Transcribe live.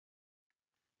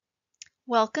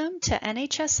Welcome to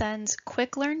NHSN's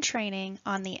Quick Learn training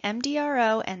on the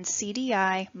MDRO and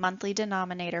CDI monthly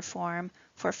denominator form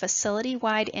for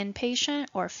facility-wide inpatient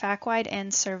or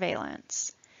FacWideIN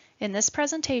surveillance. In this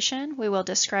presentation, we will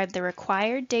describe the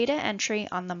required data entry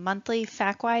on the monthly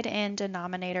FacWideIN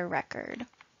denominator record.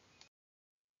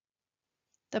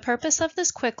 The purpose of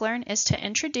this Quick Learn is to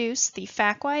introduce the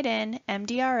FacWideIN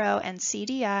MDRO and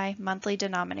CDI monthly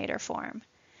denominator form.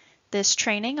 This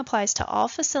training applies to all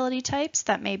facility types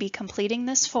that may be completing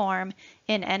this form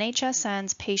in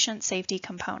NHSN's patient safety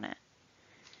component.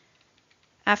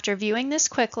 After viewing this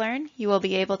Quick Learn, you will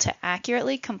be able to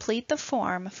accurately complete the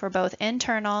form for both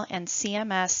internal and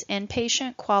CMS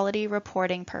inpatient quality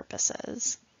reporting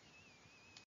purposes.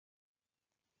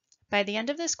 By the end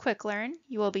of this Quick Learn,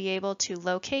 you will be able to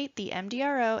locate the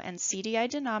MDRO and CDI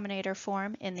denominator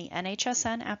form in the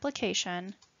NHSN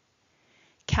application,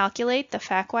 calculate the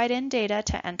FacWideIN data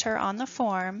to enter on the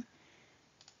form,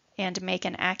 and make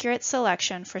an accurate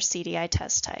selection for CDI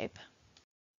test type.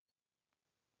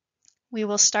 We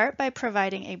will start by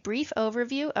providing a brief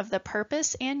overview of the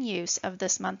purpose and use of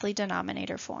this monthly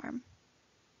denominator form.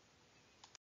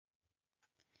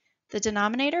 The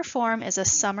denominator form is a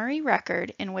summary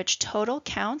record in which total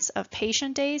counts of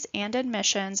patient days and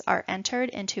admissions are entered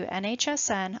into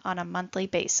NHSN on a monthly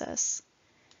basis.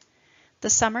 The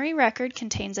summary record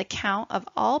contains a count of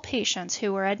all patients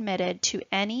who were admitted to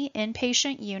any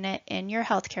inpatient unit in your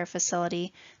healthcare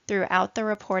facility throughout the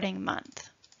reporting month.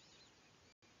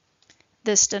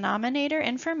 This denominator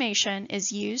information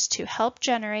is used to help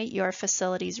generate your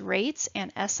facility's rates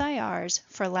and SIRs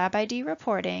for LabID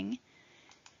reporting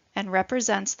and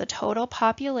represents the total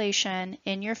population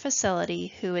in your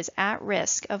facility who is at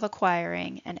risk of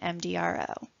acquiring an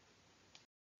MDRO.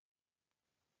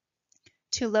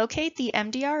 To locate the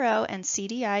MDRO and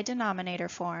CDI denominator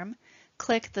form,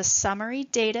 click the Summary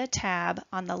Data tab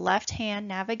on the left-hand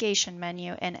navigation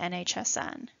menu in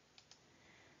NHSN.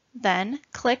 Then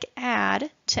click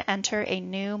Add to enter a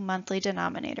new monthly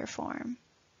denominator form.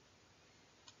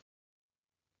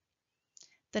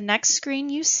 The next screen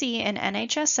you see in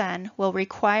NHSN will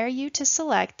require you to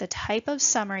select the type of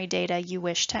summary data you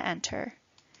wish to enter.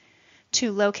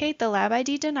 To locate the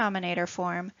LabID denominator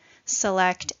form,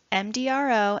 select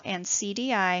MDRO and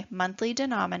CDI monthly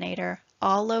denominator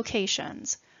all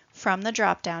locations from the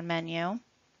drop-down menu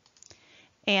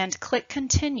and click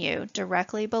Continue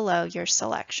directly below your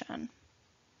selection.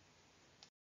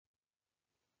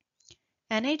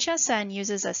 NHSN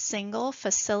uses a single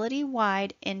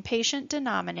facility-wide inpatient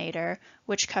denominator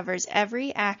which covers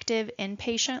every active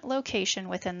inpatient location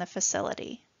within the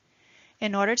facility.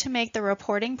 In order to make the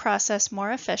reporting process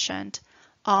more efficient,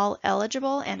 all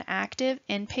eligible and active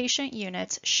inpatient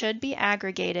units should be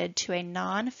aggregated to a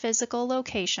non-physical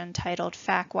location titled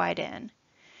FacWideIN.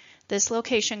 This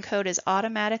location code is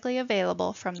automatically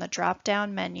available from the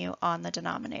drop-down menu on the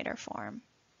denominator form.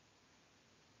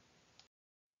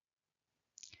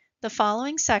 The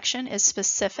following section is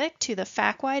specific to the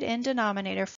FacWideIN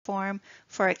denominator form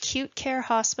for acute care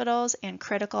hospitals and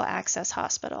critical access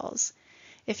hospitals.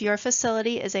 If your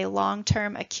facility is a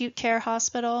long-term acute care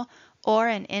hospital or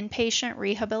an inpatient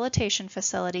rehabilitation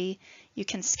facility, you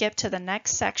can skip to the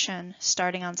next section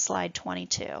starting on slide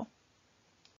 22.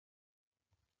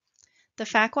 The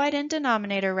FacWideIN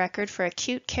denominator record for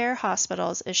acute care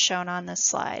hospitals is shown on this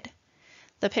slide.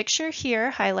 The picture here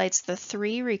highlights the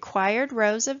 3 required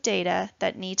rows of data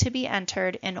that need to be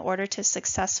entered in order to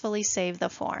successfully save the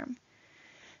form.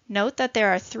 Note that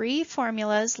there are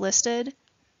formulas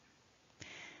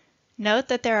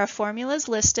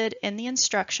listed in the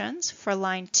instructions for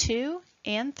line 2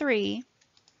 and 3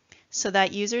 so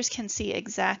that users can see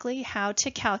exactly how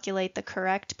to calculate the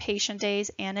correct patient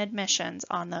days and admissions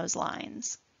on those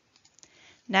lines.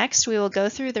 Next, we will go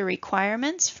through the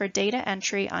requirements for data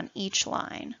entry on each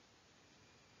line.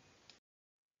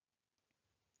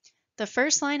 The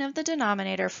first line of the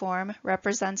denominator form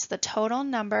represents the total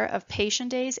number of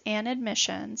patient days and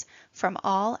admissions from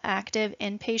all active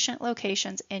inpatient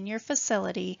locations in your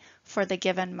facility for the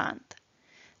given month.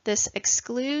 This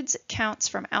excludes counts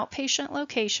from outpatient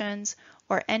locations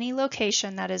or any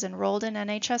location that is enrolled in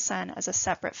NHSN as a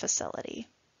separate facility.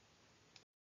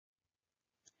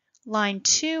 Line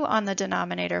 2 on the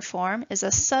denominator form is a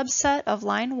subset of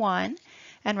line 1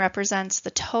 and represents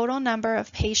the total number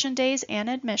of patient days and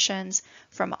admissions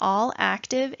from all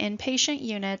active inpatient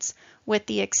units with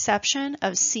the exception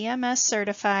of CMS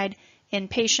certified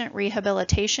inpatient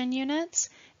rehabilitation units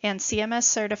and CMS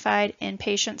certified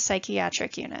inpatient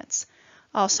psychiatric units,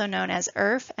 also known as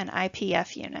IRF and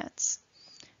IPF units.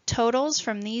 Totals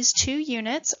from these two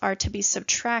units are to be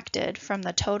subtracted from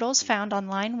the totals found on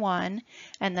line 1,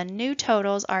 and the new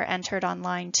totals are entered on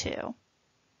line 2.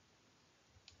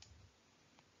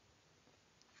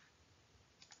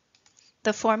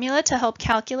 The formula to help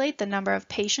calculate the number of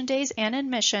patient days and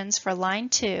admissions for line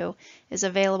 2 is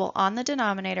available on the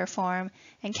denominator form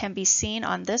and can be seen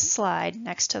on this slide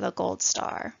next to the gold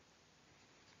star.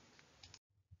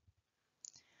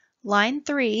 Line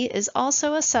 3 is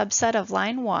also a subset of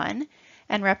line 1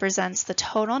 and represents the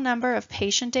total number of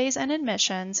patient days and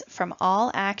admissions from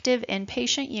all active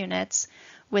inpatient units,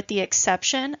 with the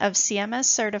exception of CMS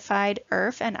certified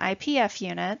IRF and IPF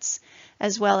units,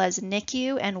 as well as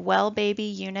NICU and well baby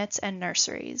units and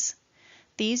nurseries.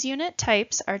 These unit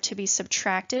types are to be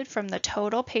subtracted from the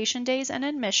total patient days and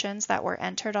admissions that were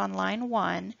entered on line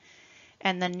 1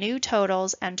 and the new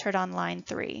totals entered on line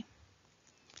 3.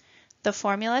 The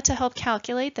formula to help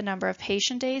calculate the number of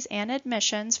patient days and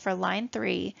admissions for line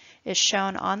 3 is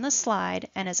shown on the slide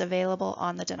and is available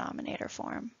on the denominator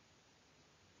form.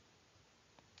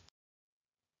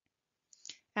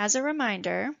 As a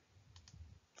reminder,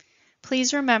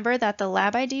 please remember that the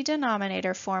LabID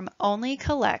denominator form only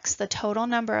collects the total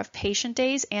number of patient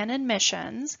days and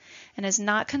admissions and is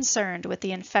not concerned with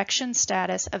the infection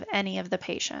status of any of the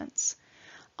patients.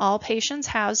 All patients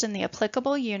housed in the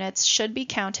applicable units should be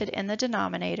counted in the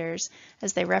denominators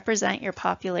as they represent your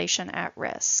population at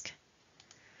risk.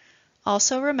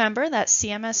 Also remember that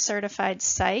CMS certified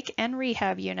psych and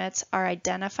rehab units are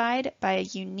identified by a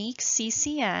unique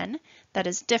CCN that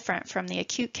is different from the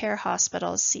acute care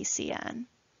hospital's CCN.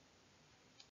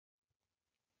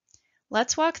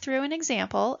 Let's walk through an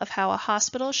example of how a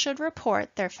hospital should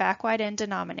report their FacWideIN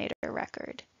Denominator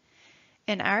record.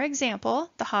 In our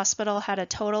example, the hospital had a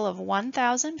total of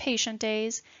 1,000 patient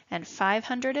days and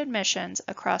 500 admissions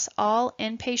across all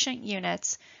inpatient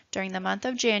units during the month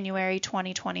of January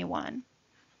 2021.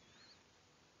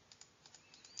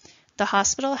 The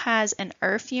hospital has an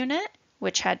IRF unit,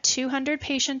 which had 200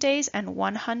 patient days and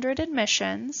 100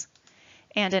 admissions,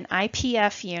 and an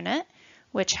IPF unit,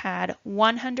 which had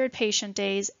 100 patient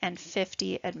days and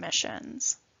 50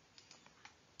 admissions.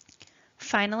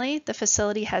 Finally, the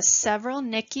facility has several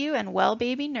NICU and well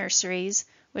baby nurseries,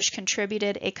 which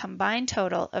contributed a combined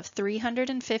total of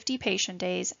 350 patient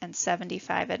days and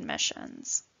 75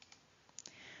 admissions.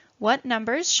 What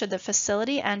numbers should the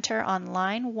facility enter on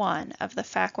line 1 of the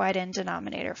FacWideIN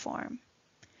denominator form?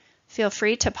 Feel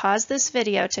free to pause this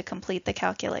video to complete the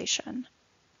calculation.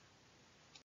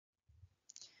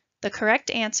 The correct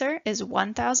answer is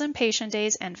 1,000 patient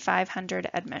days and 500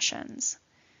 admissions.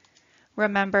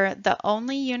 Remember, the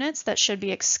only units that should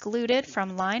be excluded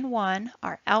from line 1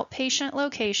 are outpatient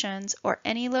locations or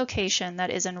any location that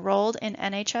is enrolled in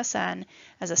NHSN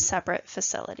as a separate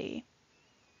facility.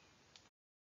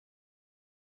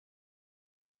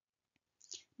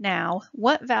 Now,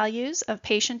 what values of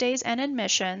patient days and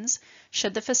admissions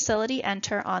should the facility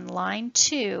enter on line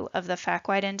 2 of the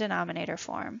FacWideIN denominator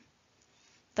form?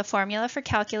 The formula for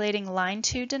calculating line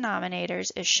 2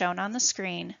 denominators is shown on the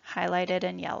screen, highlighted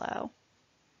in yellow.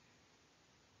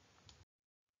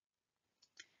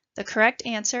 The correct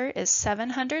answer is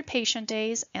 700 patient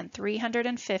days and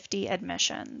 350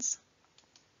 admissions.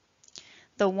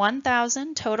 The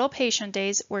 1,000 total patient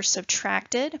days were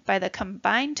subtracted by the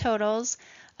combined totals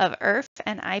of IRF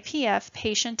and IPF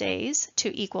patient days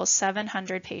to equal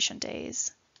 700 patient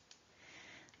days.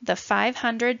 The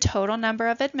 500 total number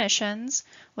of admissions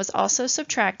was also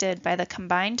subtracted by the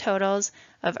combined totals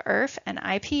of IRF and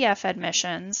IPF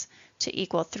admissions to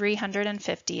equal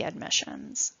 350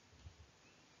 admissions.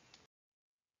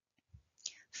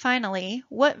 Finally,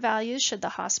 what values should the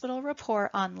hospital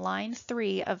report on line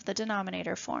 3 of the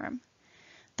denominator form?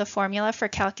 The formula for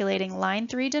calculating line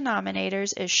 3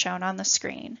 denominators is shown on the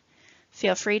screen.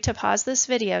 Feel free to pause this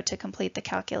video to complete the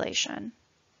calculation.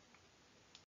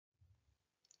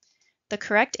 The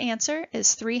correct answer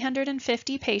is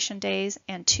 350 patient days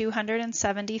and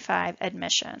 275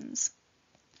 admissions.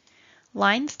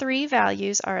 Line 3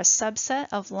 values are a subset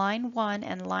of line 1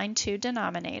 and line 2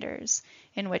 denominators,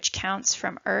 in which counts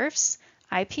from IRFs,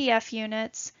 IPF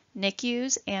units,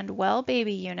 NICUs, and well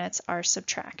baby units are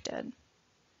subtracted.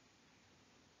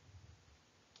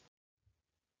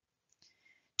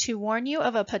 To warn you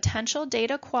of a potential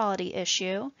data quality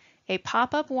issue, a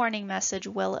pop-up warning message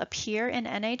will appear in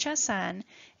NHSN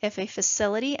if a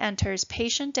facility enters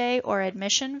patient day or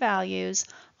admission values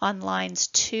on lines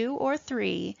 2 or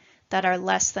 3 that are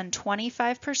less than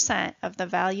 25% of the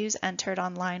values entered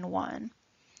on line 1.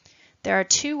 There are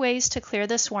two ways to clear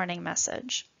this warning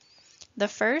message. The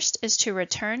first is to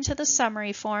return to the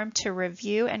summary form to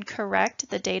review and correct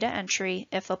the data entry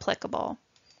if applicable.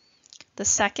 The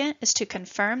second is to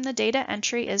confirm the data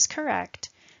entry is correct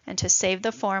and to save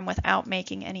the form without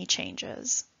making any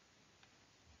changes.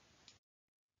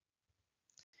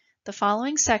 The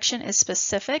following section is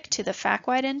specific to the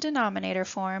FacWideIn Denominator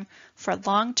form for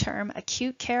long-term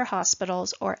acute care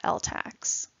hospitals, or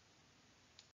LTACs.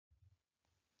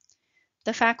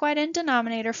 The FacWideIn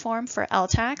Denominator form for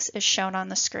LTACs is shown on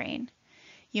the screen.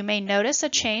 You may notice a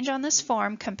change on this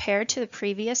form compared to the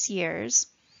previous years.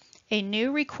 A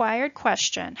new required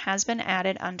question has been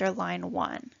added under line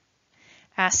 1,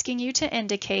 asking you to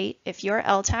indicate if your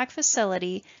LTAC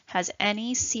facility has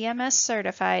any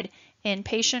CMS-certified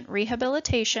inpatient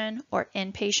rehabilitation or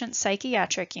inpatient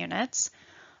psychiatric units,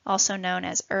 also known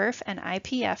as IRF and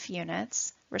IPF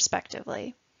units,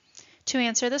 respectively. To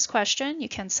answer this question, you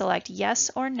can select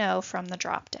yes or no from the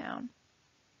drop-down.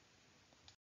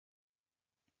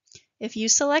 If you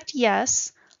select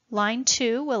yes, line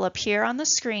 2 will appear on the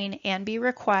screen and be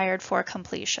required for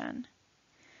completion.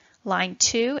 Line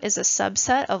 2 is a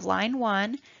subset of line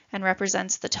 1 and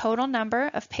represents the total number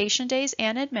of patient days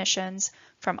and admissions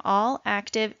from all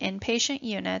active inpatient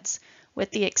units,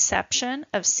 with the exception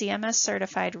of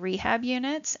CMS-certified rehab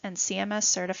units and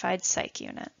CMS-certified psych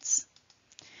units.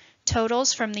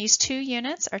 Totals from these two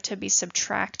units are to be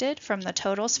subtracted from the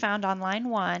totals found on line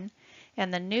 1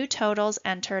 and the new totals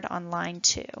entered on line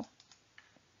 2.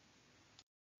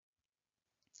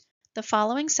 The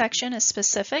following section is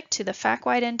specific to the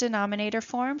FacWideIn Denominator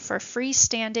form for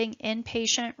freestanding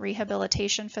inpatient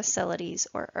rehabilitation facilities,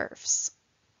 or IRFs.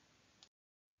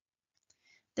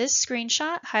 This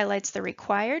screenshot highlights the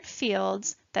required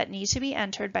fields that need to be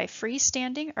entered by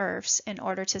freestanding IRFs in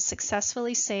order to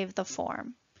successfully save the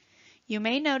form. You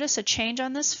may notice a change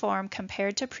on this form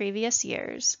compared to previous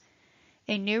years.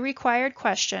 A new required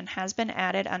question has been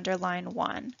added under line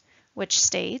 1, which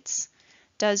states,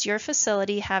 does your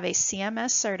facility have a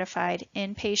CMS-certified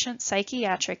inpatient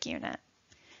psychiatric unit?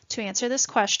 To answer this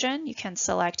question, you can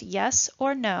select yes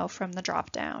or no from the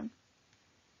drop-down.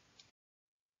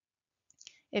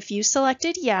 If you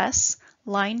selected yes,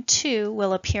 line 2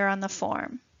 will appear on the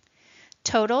form.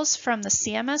 Totals from the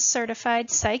CMS-certified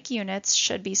psych units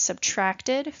should be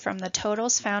subtracted from the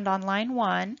totals found on line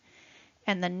 1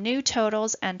 and the new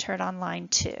totals entered on line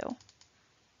 2.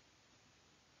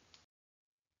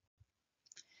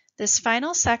 This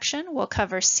final section will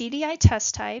cover CDI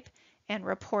test type and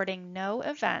reporting no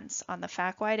events on the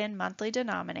FacWideIn monthly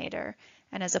denominator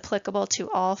and is applicable to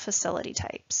all facility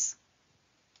types.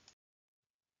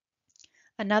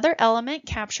 Another element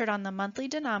captured on the monthly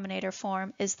denominator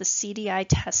form is the CDI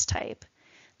test type.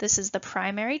 This is the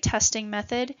primary testing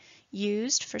method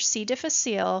used for C.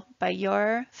 difficile by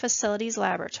your facility's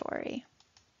laboratory.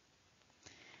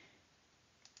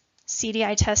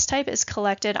 CDI test type is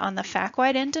collected on the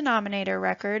FacWideIn Denominator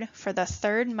record for the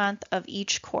third month of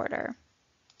each quarter.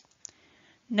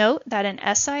 Note that an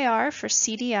SIR for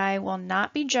CDI will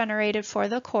not be generated for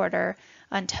the quarter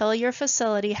until your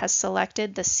facility has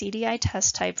selected the CDI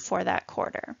test type for that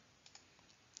quarter.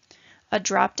 A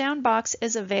drop-down box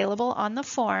is available on the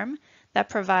form that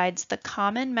provides the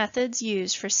common methods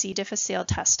used for C. difficile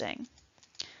testing.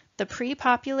 The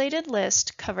pre-populated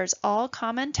list covers all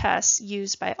common tests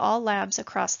used by all labs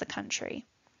across the country.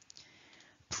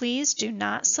 Please do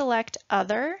not select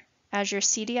Other as your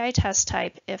CDI test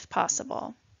type if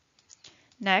possible.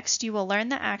 Next, you will learn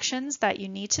the actions that you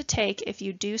need to take if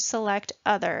you do select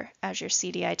Other as your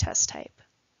CDI test type.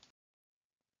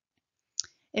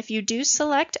 If you do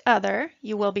select Other,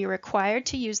 you will be required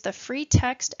to use the free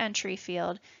text entry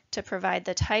field to provide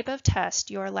the type of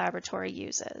test your laboratory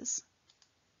uses.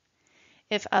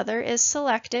 If Other is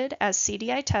selected as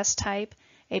CDI test type,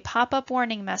 a pop-up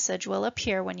warning message will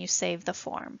appear when you save the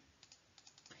form.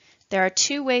 There are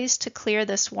two ways to clear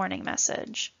this warning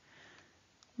message.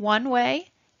 One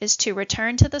way is to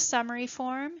return to the summary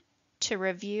form to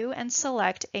review and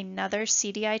select another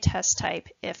CDI test type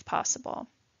if possible.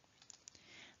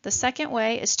 The second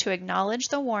way is to acknowledge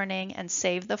the warning and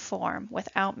save the form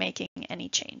without making any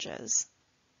changes.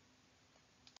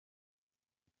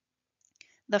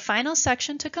 The final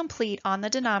section to complete on the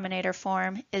denominator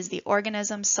form is the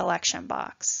organism selection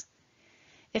box.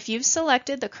 If you've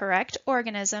selected the correct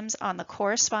organisms on the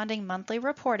corresponding monthly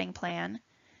reporting plan,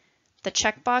 the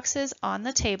checkboxes on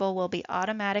the table will be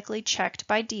automatically checked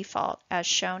by default as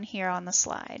shown here on the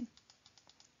slide.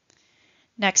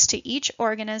 Next to each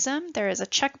organism, there is a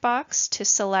checkbox to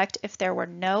select if there were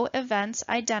no events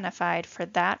identified for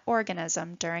that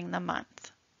organism during the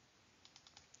month.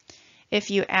 If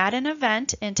you add an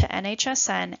event into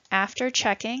NHSN after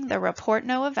checking the Report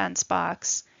No Events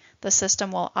box, the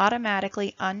system will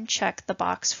automatically uncheck the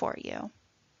box for you.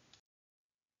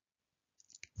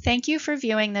 Thank you for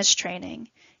viewing this training.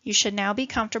 You should now be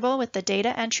comfortable with the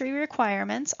data entry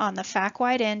requirements on the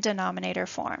FacWideIN Denominator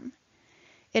form.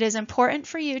 It is important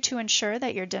for you to ensure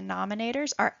that your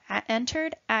denominators are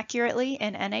entered accurately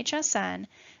in NHSN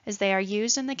as they are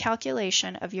used in the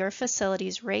calculation of your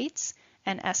facility's rates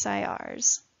and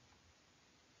SIRs.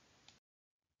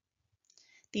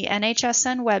 The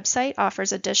NHSN website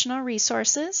offers additional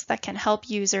resources that can help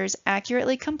users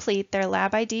accurately complete their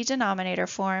Lab ID denominator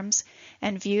forms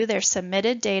and view their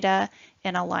submitted data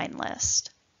in a line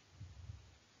list.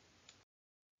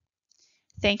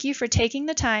 Thank you for taking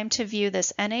the time to view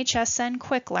this NHSN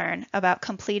Quick Learn about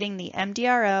completing the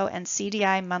MDRO and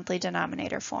CDI monthly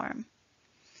denominator form.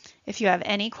 If you have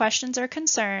any questions or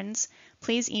concerns,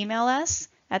 please email us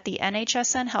at the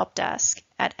NHSN Help Desk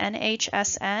at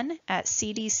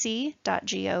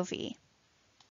nhsn@cdc.gov.